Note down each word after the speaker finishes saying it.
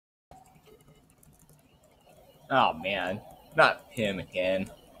Oh man, not him again.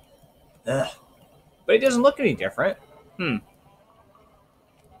 Ugh. But he doesn't look any different.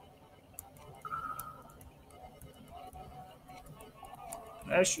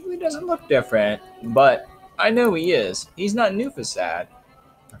 Actually, he doesn't look different, but I know he is. He's not new Fassad.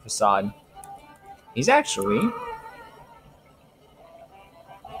 Or Fassad. He's actually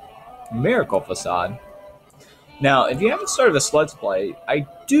Miracle Fassad. Now, if you haven't started this Let's Play, I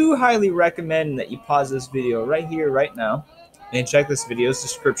do highly recommend that you pause this video right here, right now, and check this video's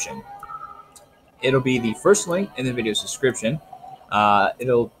description. It'll be the first link in the video's description.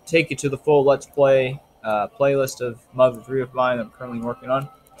 It'll take you to the full Let's Play playlist of Mother 3 of mine I'm currently working on.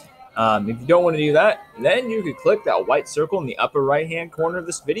 If you don't want to do that, then you could click that white circle in the upper right-hand corner of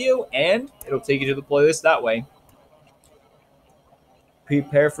this video, and it'll take you to the playlist that way.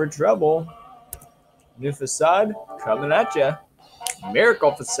 Prepare for trouble. New Fassad coming at ya.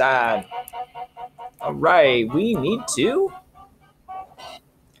 Miracle Fassad. All right, we need to.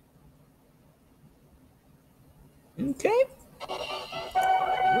 Okay.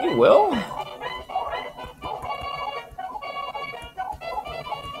 We will.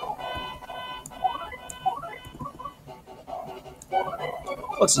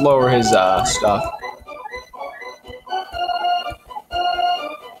 Let's lower his stuff.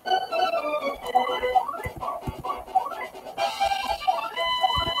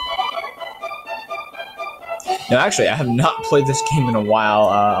 No, actually, I have not played this game in a while.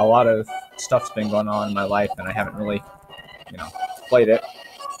 A lot of stuff's been going on in my life, and I haven't really, played it.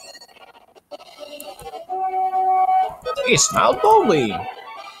 He smiled boldly.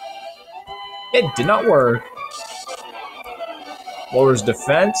 It did not work. Lowers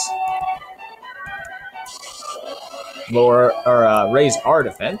defense. Lower or raise our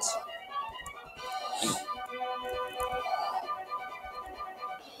defense.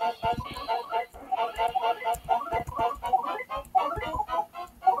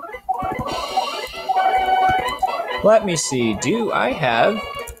 Let me see. Do I have?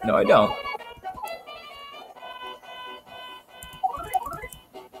 No, I don't.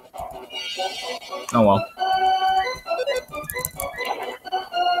 Oh well.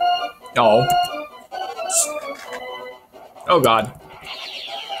 Oh. Oh god.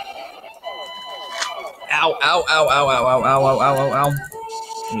 Ow, ow, ow, ow, ow, ow, ow, ow, ow, ow, ow.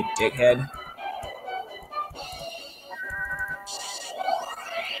 You dickhead.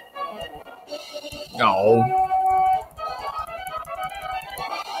 Oh.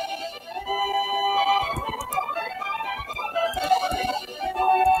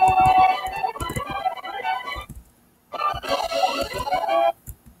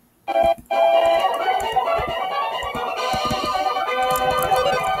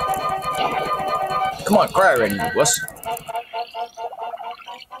 Come on, cry already, you wuss.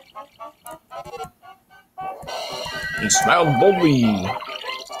 He smiled boldly.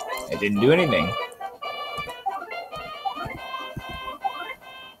 It didn't do anything.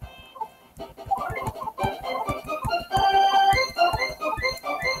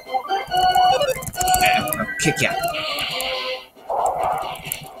 I'll kick ya.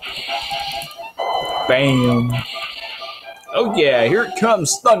 Bam. Oh yeah, here it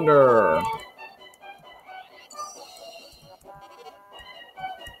comes, thunder.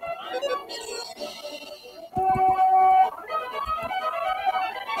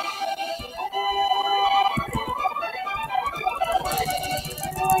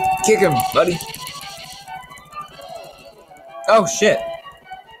 Kick him, buddy. Oh shit.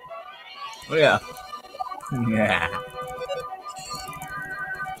 Oh yeah. Yeah.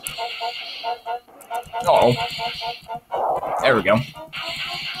 Uh oh. There we go.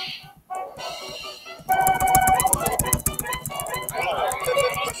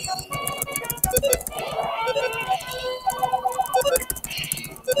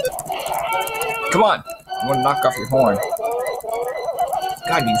 Come on. I want to knock off your horn.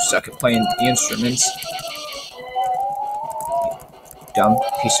 God, you suck at playing the instruments. You dumb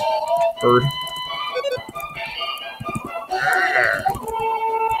piece of bird.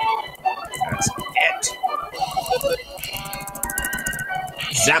 That's it.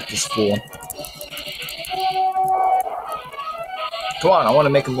 Zap this fool. Come on, I want to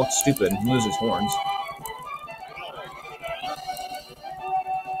make him look stupid and lose his horns.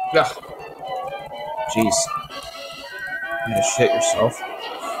 Ugh. Jeez. You gotta shit yourself.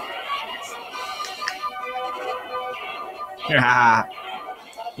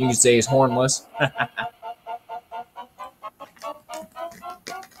 You can say he's hornless.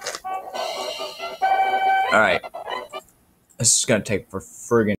 Alright. This is gonna take for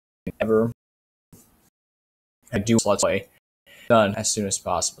friggin' ever. I do let's play done as soon as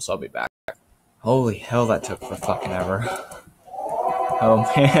possible, so I'll be back. Holy hell, that took for fucking ever. Oh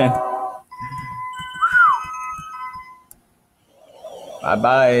man. Bye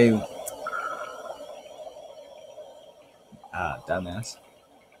bye. Ah, dumbass.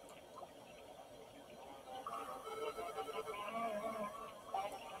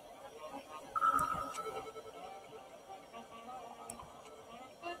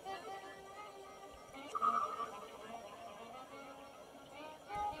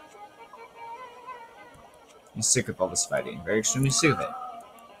 I'm sick of all this fighting. Very extremely sick of it.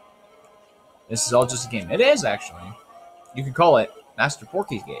 This is all just a game. It is, actually. You could call it Master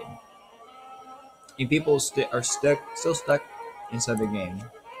Porky's game. And people are still stuck inside the game.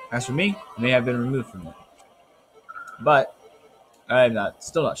 As for me, I may have been removed from it. But I'm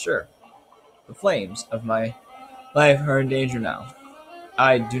still not sure. The flames of my life are in danger now.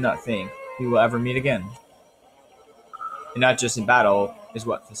 I do not think we will ever meet again. And not just in battle, is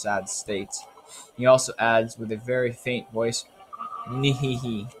what Fassad states. He also adds with a very faint voice,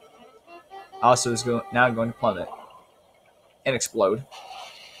 Nihihi. Also is now going to plummet and explode.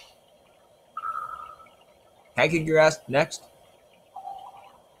 Can I kick your ass next?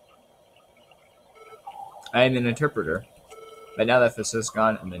 I am an interpreter, but now that Fassad is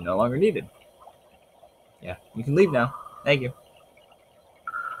gone, I'm no longer needed. Yeah, you can leave now. Thank you.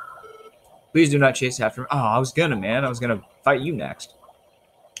 Please do not chase after me. Oh, I was gonna, man. I was gonna fight you next.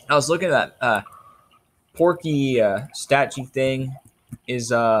 I was looking at that Porky statue thing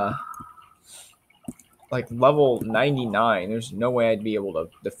is like level 99. There's no way I'd be able to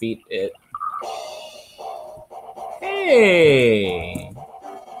defeat it. Hey!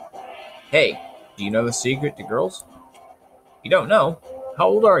 Hey, do you know the secret to girls? You don't know? How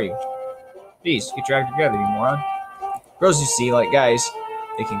old are you? Please, get your act together, you moron. Girls you see, like guys,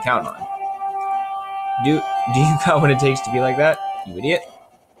 they can count on. Do you got what it takes to be like that, you idiot?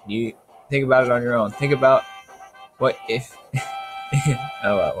 You think about it on your own. Think about what if...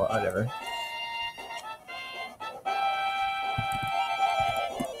 oh, well, whatever.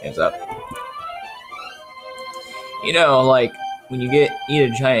 Hands up. You know, like, when you eat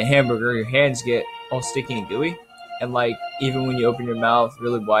a giant hamburger, your hands get all sticky and gooey. And, like, even when you open your mouth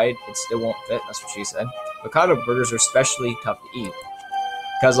really wide, it still won't fit. That's what she said. Avocado burgers are especially tough to eat.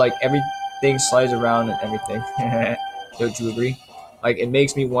 Because, like, everything slides around and everything. Don't you agree? Like, it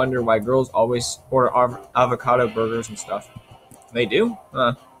makes me wonder why girls always order avocado burgers and stuff. They do?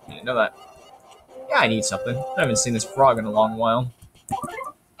 Huh. I didn't know that. Yeah, I need something. I haven't seen this frog in a long while.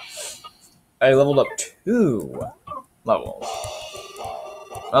 I leveled up 2 levels.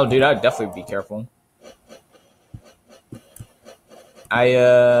 Oh, dude, I'd definitely be careful. What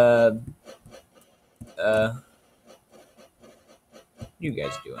you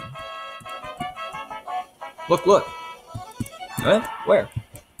guys doing? Look. What? Where?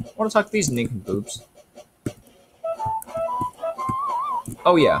 I want to talk to these nincompoops.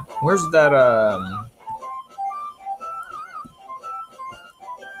 Oh, yeah. Where's that,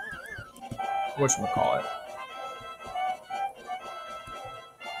 whatchamacallit?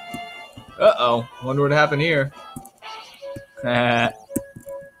 Uh-oh. Wonder what happened here.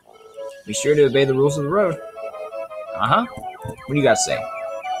 Be sure to obey the rules of the road. Uh-huh. What do you guys say?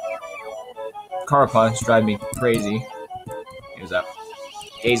 Car punch drive me crazy. Here's up.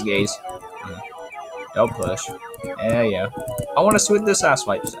 Gaze. Don't push. Yeah. I want to see what this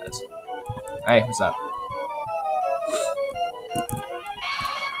asswipe says. Hey, what's up?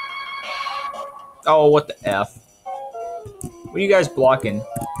 Oh, what the F? What are you guys blocking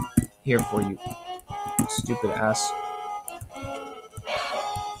here for, you stupid ass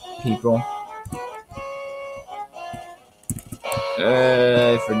people?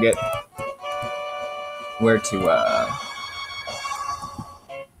 I forget where to,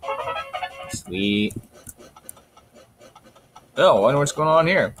 sweet. Oh, I wonder what's going on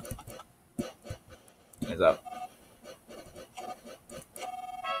here. What's up?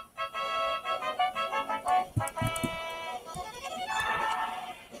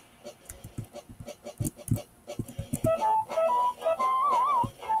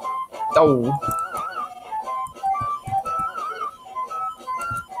 Oh.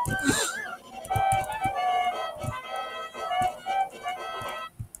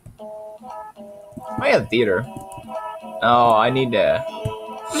 I have theater. Oh, I need to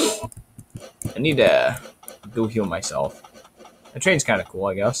go heal myself. The train's kind of cool,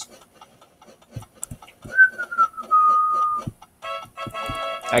 I guess.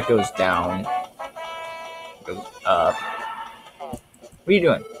 That goes down. Goes up. What are you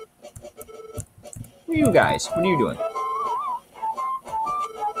doing? Who are you guys? What are you doing?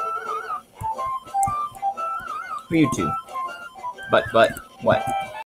 Who are you two? But, what?